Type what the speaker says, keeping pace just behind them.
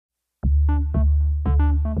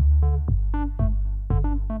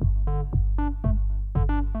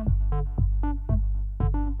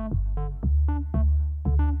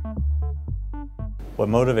What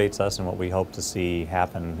motivates us and what we hope to see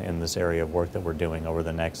happen in this area of work that we're doing over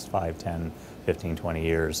the next 5, 10, 15, 20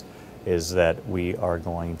 years is that we are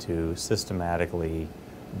going to systematically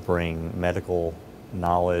bring medical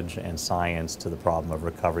knowledge and science to the problem of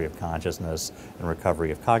recovery of consciousness and recovery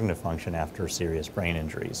of cognitive function after serious brain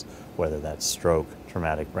injuries, whether that's stroke,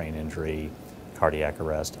 traumatic brain injury, cardiac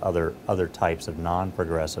arrest, other types of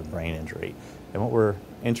non-progressive brain injury. And what we're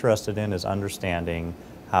interested in is understanding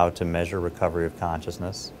how to measure recovery of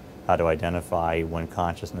consciousness, how to identify when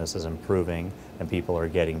consciousness is improving and people are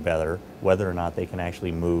getting better, whether or not they can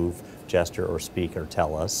actually move, gesture, or speak or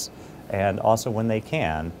tell us, and also when they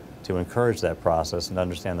can, to encourage that process and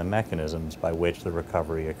understand the mechanisms by which the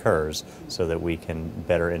recovery occurs so that we can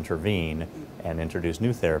better intervene and introduce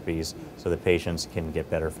new therapies so that patients can get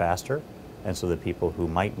better faster, and so that people who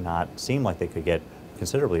might not seem like they could get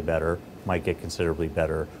considerably better might get considerably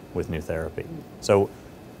better with new therapy. So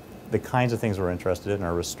the kinds of things we're interested in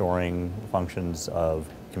are restoring functions of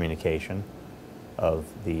communication, of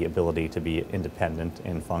the ability to be independent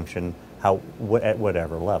in function at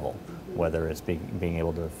whatever level, whether it's being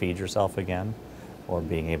able to feed yourself again, or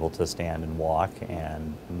being able to stand and walk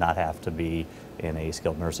and not have to be in a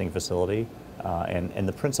skilled nursing facility. And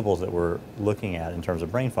the principles that we're looking at in terms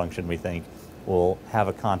of brain function, we think, will have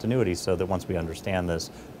a continuity so that once we understand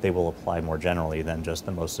this, they will apply more generally than just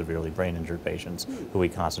the most severely brain injured patients who we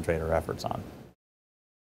concentrate our efforts on.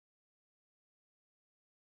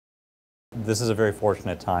 This is a very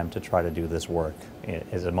fortunate time to try to do this work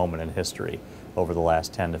as a moment in history. Over the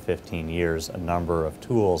last 10 to 15 years, a number of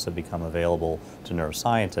tools have become available to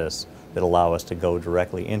neuroscientists that allow us to go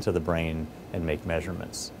directly into the brain and make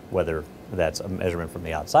measurements. Whether that's a measurement from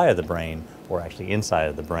the outside of the brain or actually inside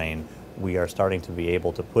of the brain, we are starting to be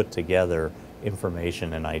able to put together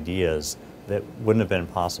information and ideas that wouldn't have been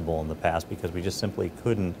possible in the past because we just simply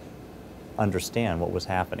couldn't understand what was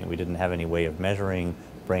happening. We didn't have any way of measuring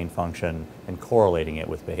brain function and correlating it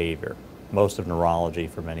with behavior. Most of neurology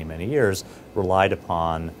for many, many years relied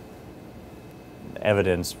upon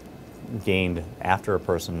evidence gained after a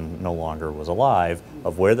person no longer was alive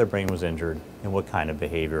of where their brain was injured and what kind of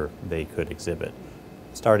behavior they could exhibit.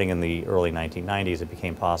 Starting in the early 1990s, it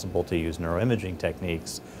became possible to use neuroimaging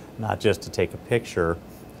techniques, not just to take a picture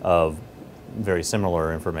of very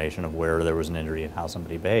similar information of where there was an injury and how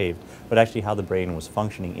somebody behaved, but actually how the brain was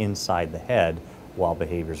functioning inside the head while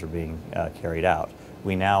behaviors were being carried out.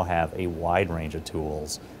 We now have a wide range of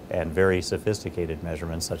tools and very sophisticated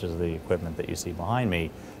measurements, such as the equipment that you see behind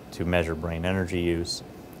me, to measure brain energy use,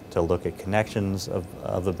 to look at connections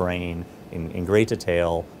of the brain in great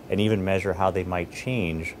detail, and even measure how they might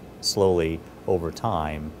change slowly over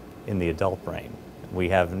time in the adult brain. We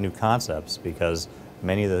have new concepts because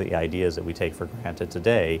many of the ideas that we take for granted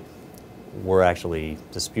today were actually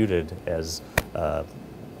disputed as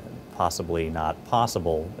possibly not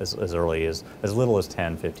possible as little as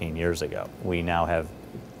 10, 15 years ago. We now have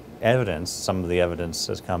evidence, some of the evidence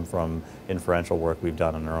has come from inferential work we've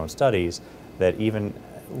done in our own studies, that even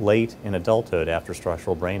late in adulthood after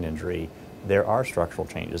structural brain injury, there are structural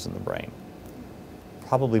changes in the brain.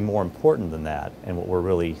 Probably more important than that, and what we're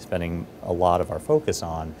really spending a lot of our focus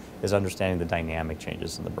on, is understanding the dynamic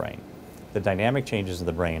changes in the brain. The dynamic changes in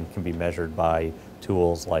the brain can be measured by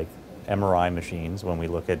tools like MRI machines when we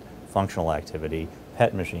look at functional activity,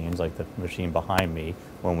 PET machines like the machine behind me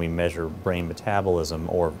when we measure brain metabolism,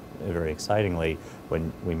 or very excitingly,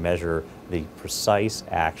 when we measure the precise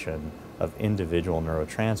action of individual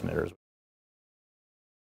neurotransmitters.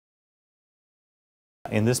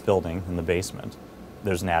 In this building, in the basement,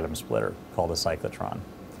 there's an atom splitter called a cyclotron,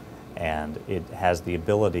 and it has the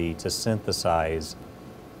ability to synthesize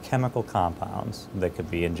chemical compounds that could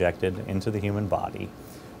be injected into the human body,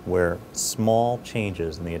 where small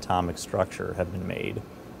changes in the atomic structure have been made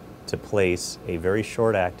to place a very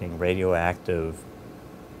short-acting radioactive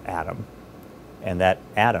atom. And that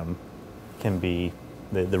atom can be,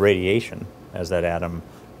 the radiation, as that atom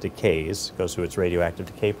decays, goes through its radioactive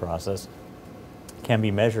decay process, can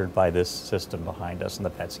be measured by this system behind us in the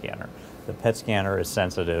PET scanner. The PET scanner is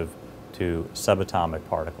sensitive to subatomic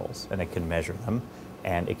particles, and it can measure them,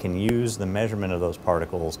 and it can use the measurement of those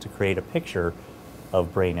particles to create a picture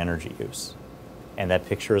of brain energy use. And that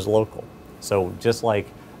picture is local. So just like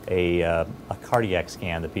a cardiac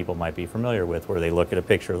scan that people might be familiar with, where they look at a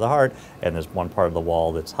picture of the heart and there's one part of the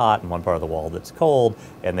wall that's hot and one part of the wall that's cold,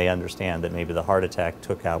 and they understand that maybe the heart attack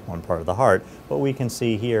took out one part of the heart. What we can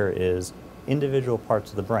see here is individual parts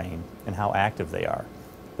of the brain and how active they are.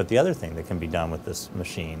 But the other thing that can be done with this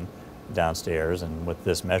machine downstairs and with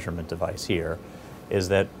this measurement device here is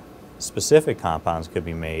that specific compounds could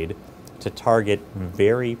be made to target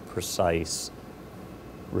very precise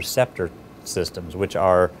receptor systems, which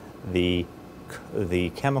are the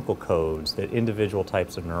chemical codes that individual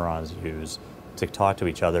types of neurons use to talk to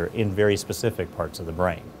each other in very specific parts of the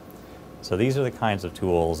brain. So these are the kinds of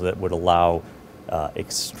tools that would allow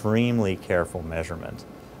extremely careful measurement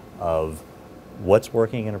of what's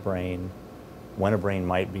working in a brain, when a brain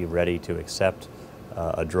might be ready to accept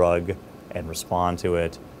a drug and respond to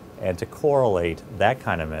it, and to correlate that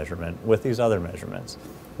kind of measurement with these other measurements.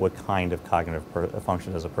 What kind of cognitive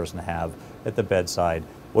function does a person have at the bedside?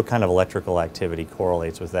 What kind of electrical activity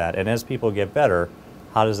correlates with that? And as people get better,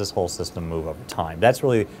 how does this whole system move over time? That's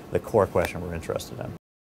really the core question we're interested in.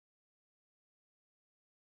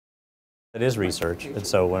 It is research, and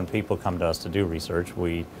so when people come to us to do research,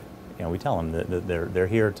 we tell them that they're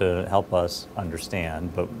here to help us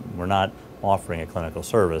understand, but we're not offering a clinical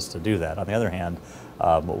service to do that. On the other hand,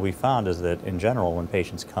 what we found is that in general, when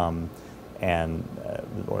patients come and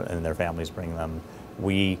their families bring them,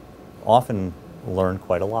 we often learn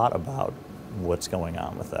quite a lot about what's going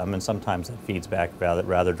on with them, and sometimes it feeds back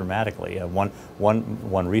rather dramatically.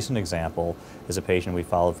 One recent example is a patient we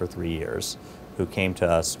followed for 3 years who came to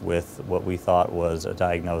us with what we thought was a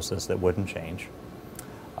diagnosis that wouldn't change.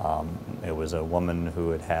 It was a woman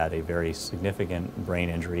who had had a very significant brain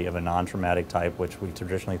injury of a non-traumatic type, which we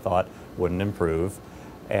traditionally thought wouldn't improve.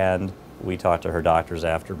 And we talked to her doctors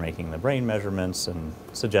after making the brain measurements and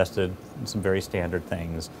suggested some very standard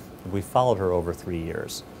things. We followed her over 3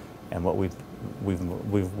 years, and what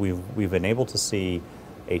we've been able to see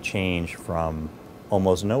a change from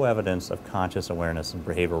almost no evidence of conscious awareness and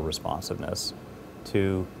behavioral responsiveness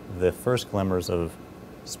to the first glimmers of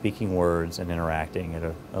speaking words and interacting at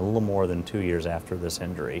a little more than 2 years after this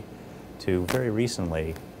injury, to very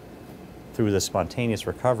recently, through the spontaneous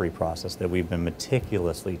recovery process that we've been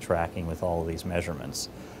meticulously tracking with all of these measurements,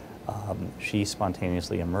 she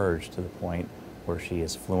spontaneously emerged to the point where she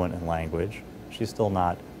is fluent in language. She's still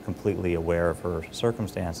not completely aware of her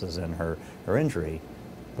circumstances and her injury,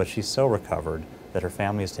 but she's so recovered that her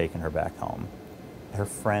family has taken her back home. Her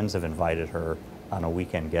friends have invited her on a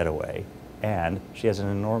weekend getaway, and she has an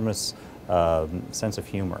enormous sense of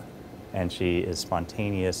humor, and she is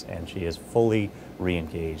spontaneous, and she is fully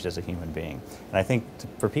re-engaged as a human being. And I think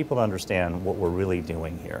for people to understand what we're really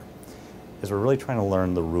doing here is we're really trying to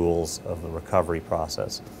learn the rules of the recovery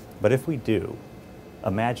process. But if we do,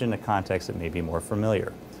 imagine a context that may be more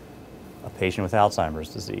familiar. A patient with Alzheimer's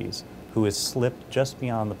disease who has slipped just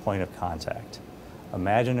beyond the point of contact.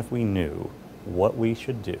 Imagine if we knew what we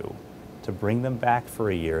should do to bring them back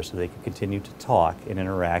for a year so they could continue to talk and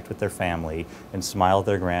interact with their family and smile at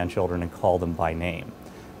their grandchildren and call them by name.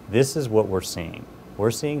 This is what we're seeing.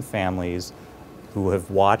 We're seeing families who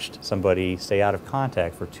have watched somebody stay out of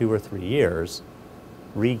contact for 2 or 3 years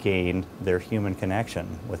regain their human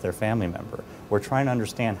connection with their family member. We're trying to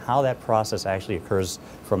understand how that process actually occurs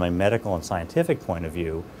from a medical and scientific point of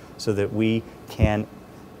view so that we can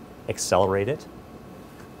accelerate it,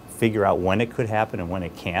 figure out when it could happen and when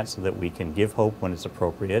it can't, so that we can give hope when it's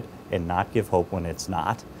appropriate and not give hope when it's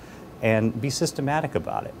not, and be systematic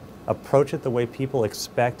about it. Approach it the way people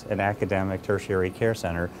expect an academic tertiary care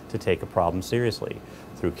center to take a problem seriously,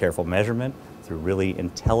 through careful measurement, through really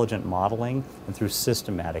intelligent modeling, and through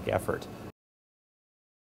systematic effort.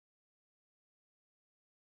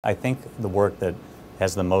 I think the work that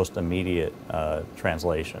has the most immediate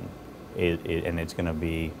translation, and it's going to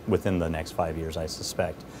be within the next 5 years, I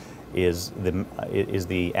suspect, is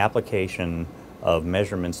the application of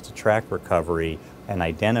measurements to track recovery and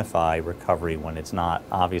identify recovery when it's not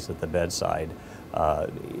obvious at the bedside,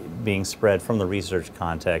 being spread from the research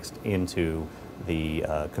context into the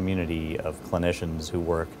community of clinicians who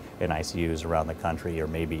work in ICUs around the country, or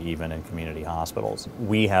maybe even in community hospitals.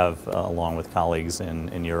 We have, along with colleagues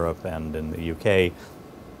in Europe and in the UK,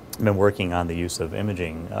 been working on the use of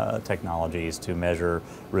imaging technologies to measure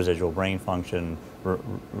residual brain function,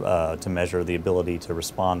 to measure the ability to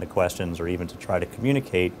respond to questions, or even to try to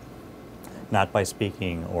communicate, not by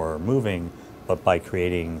speaking or moving, but by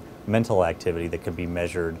creating mental activity that can be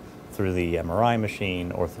measured through the MRI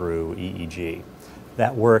machine or through EEG.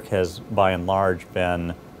 That work has, by and large,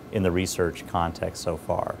 been in the research context so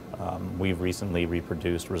far. We've recently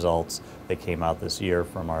reproduced results that came out this year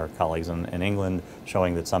from our colleagues in England,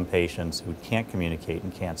 showing that some patients who can't communicate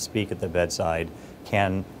and can't speak at the bedside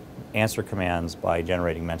can answer commands by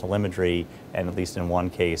generating mental imagery, and at least in one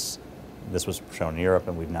case, this was shown in Europe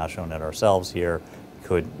and we've now shown it ourselves here,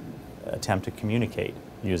 could attempt to communicate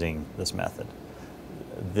using this method.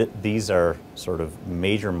 These are sort of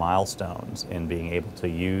major milestones in being able to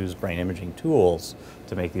use brain imaging tools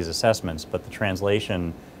to make these assessments, but the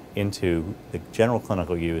translation into the general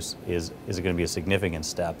clinical use is going to be a significant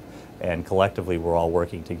step. And collectively, we're all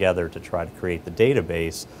working together to try to create the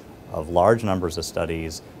database of large numbers of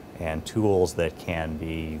studies and tools that can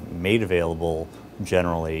be made available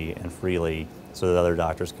generally and freely so that other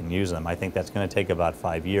doctors can use them. I think that's going to take about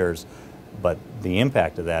 5 years, but the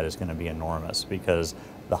impact of that is going to be enormous, because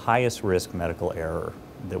the highest risk medical error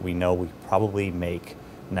that we know we probably make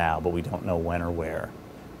now, but we don't know when or where,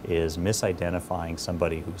 is misidentifying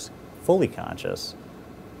somebody who's fully conscious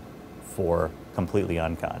for completely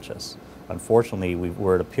unconscious. Unfortunately,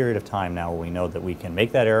 we're at a period of time now where we know that we can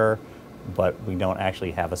make that error, but we don't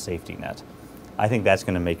actually have a safety net. I think that's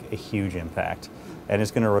going to make a huge impact, and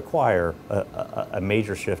it's going to require a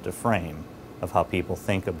major shift of frame of how people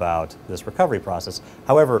think about this recovery process.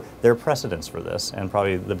 However, there are precedents for this, and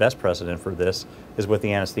probably the best precedent for this is what the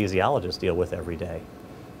anesthesiologists deal with every day,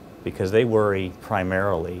 because they worry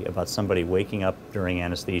primarily about somebody waking up during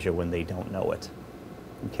anesthesia when they don't know it.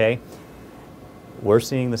 Okay? We're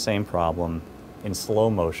seeing the same problem in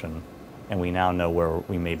slow motion, and we now know where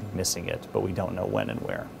we may be missing it, but we don't know when and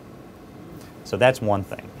where. So that's one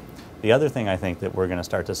thing. The other thing I think that we're going to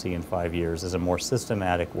start to see in 5 years is a more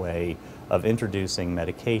systematic way of introducing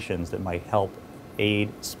medications that might help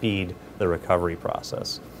speed the recovery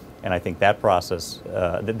process. And I think that process,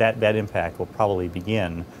 that impact will probably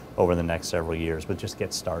begin over the next several years, but just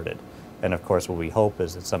get started. And of course, what we hope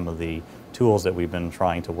is that some of the tools that we've been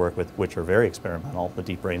trying to work with, which are very experimental, the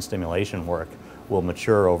deep brain stimulation work, will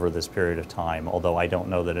mature over this period of time, although I don't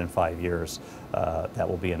know that in 5 years that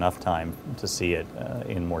will be enough time to see it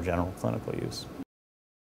in more general clinical use.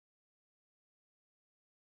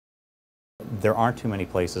 There aren't too many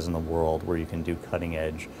places in the world where you can do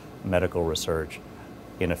cutting-edge medical research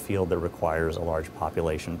in a field that requires a large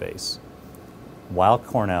population base. Weill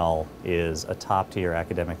Cornell is a top-tier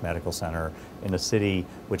academic medical center in a city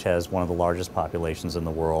which has one of the largest populations in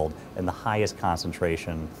the world and the highest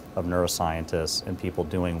concentration of neuroscientists and people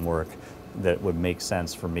doing work that would make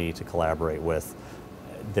sense for me to collaborate with.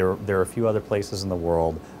 There are a few other places in the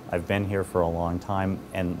world. I've been here for a long time,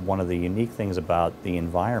 and one of the unique things about the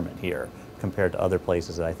environment here compared to other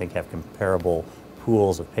places that I think have comparable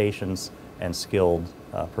pools of patients and skilled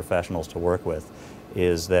professionals to work with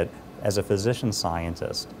is that as a physician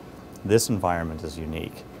scientist, this environment is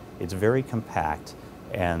unique. It's very compact,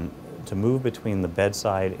 and to move between the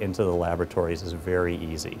bedside into the laboratories is very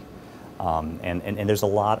easy. And there's a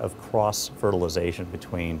lot of cross-fertilization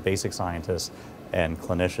between basic scientists and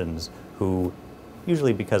clinicians who,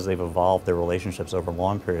 usually because they've evolved their relationships over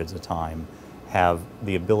long periods of time, have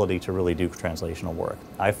the ability to really do translational work.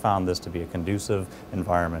 I found this to be a conducive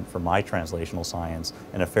environment for my translational science,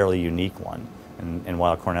 and a fairly unique one. And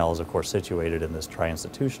Weill Cornell is, of course, situated in this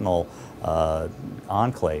tri-institutional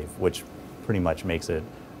enclave, which pretty much makes it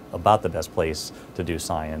about the best place to do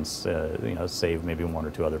science, save maybe one or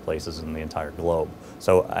two other places in the entire globe.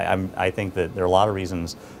 So I think that there are a lot of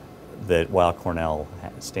reasons that Weill Cornell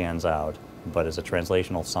stands out, but as a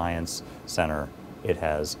translational science center, it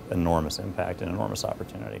has enormous impact and enormous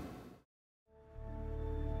opportunity.